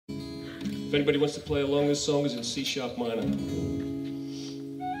If anybody wants to play along, this song is in C sharp minor.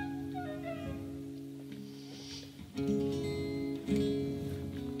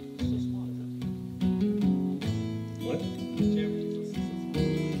 What?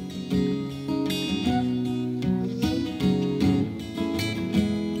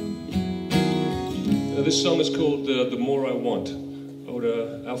 This song is called The More I Want,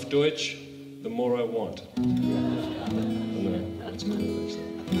 oder auf Deutsch, The More I Want.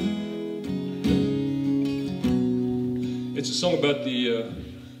 It's a song about the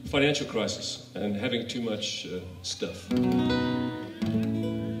financial crisis and having too much stuff. The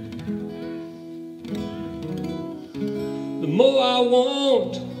more I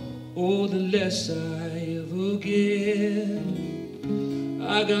want, oh, the less I ever get.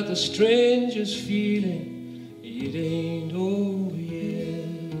 I got the strangest feeling, it ain't over yet.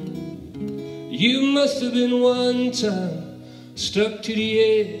 You must have been one time stuck to the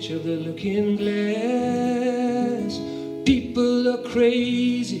edge of the looking glass. People are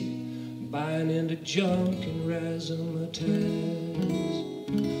crazy, buying into junk and razzmatazz.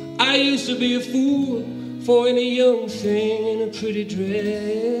 I used to be a fool for any young thing in a pretty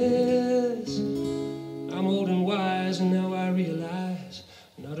dress. I'm old and wise, and now I realize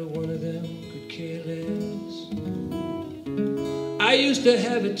not a one of them could care less. I used to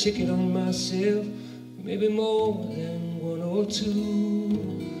have a ticket on myself, maybe more than one or two.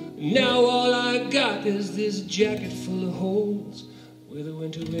 Now all I got is this jacket full of holes where the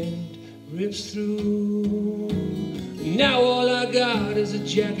winter wind rips through. Now all I got is a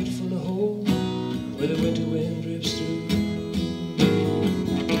jacket full of holes where the winter wind rips through.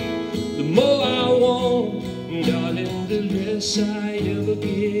 The more I want, darling, the less I ever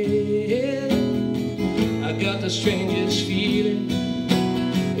get. I got the strangest feeling,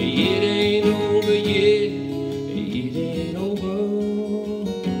 it ain't over yet. It ain't over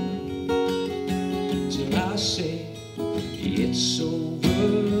till I say it's over.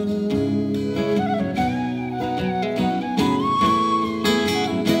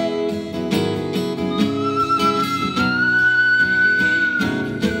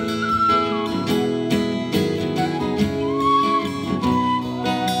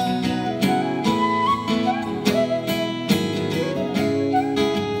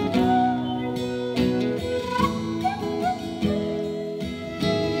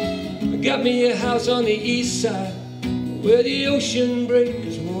 Got me a house on the east side where the ocean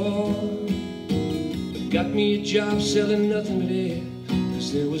breakers roar. Got me a job selling nothing but air,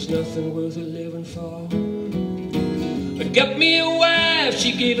 'cause there was nothing worth a living for. I got me a wife,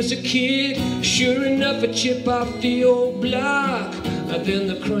 she gave us a kid, sure enough a chip off the old block. And then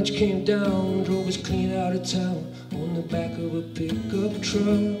the crunch came down, drove us clean out of town on the back of a pickup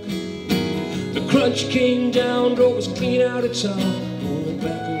truck. The crunch came down, drove us clean out of town on the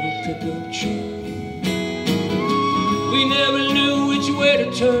back of a pickup truck. We never knew which way to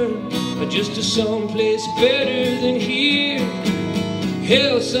turn, or just to someplace better than here.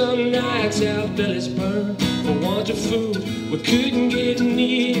 Hell, some nights our bellies burned for want of food we couldn't get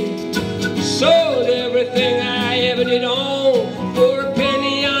near. Sold everything I ever did own for a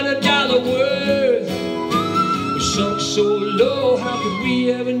penny on a dollar worth. We sunk so low, how could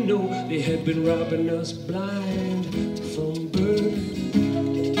we ever know they had been robbing us blind from birth?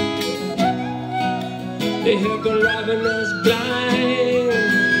 They have been robbing us blind.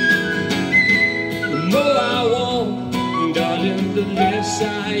 The more I want, darling, the less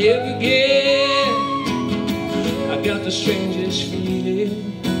I ever get. I got the strangest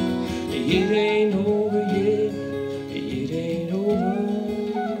feeling, it ain't over yet. It ain't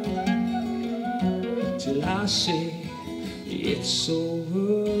over till I say it's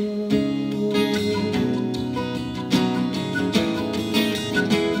over.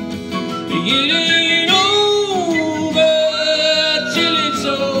 It ain't over till it's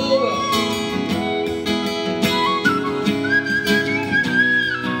over.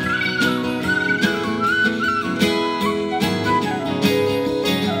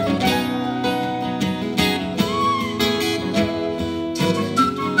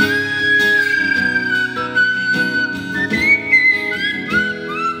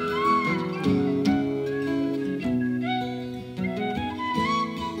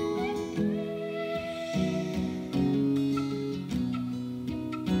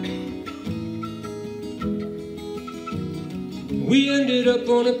 We ended up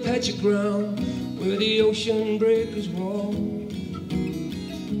on a patch of ground where the ocean breakers roar,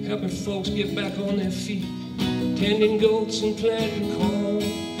 helping folks get back on their feet, tending goats and planting corn.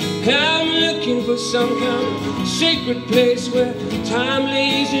 I'm looking for some kind of sacred place where time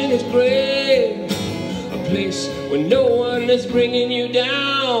lays in its grave, a place where no one is bringing you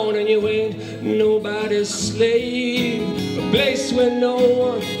down and you you ain't nobody's slave. A place where no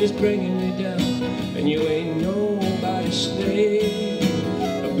one is bringing you down, and you ain't nobody's slave.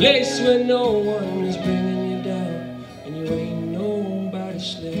 A place where no one is bringing you down, and you ain't nobody's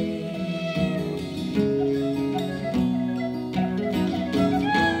slave.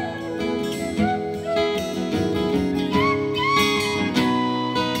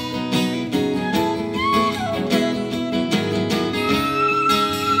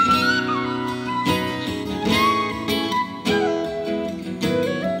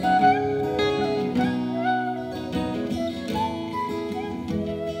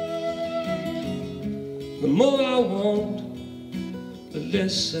 The more I want, the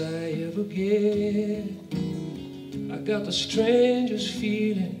less I ever get. I got the strangest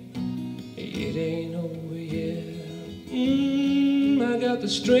feeling, it ain't over yet. I got the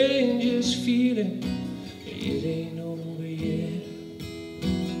strangest feeling, it ain't over yet.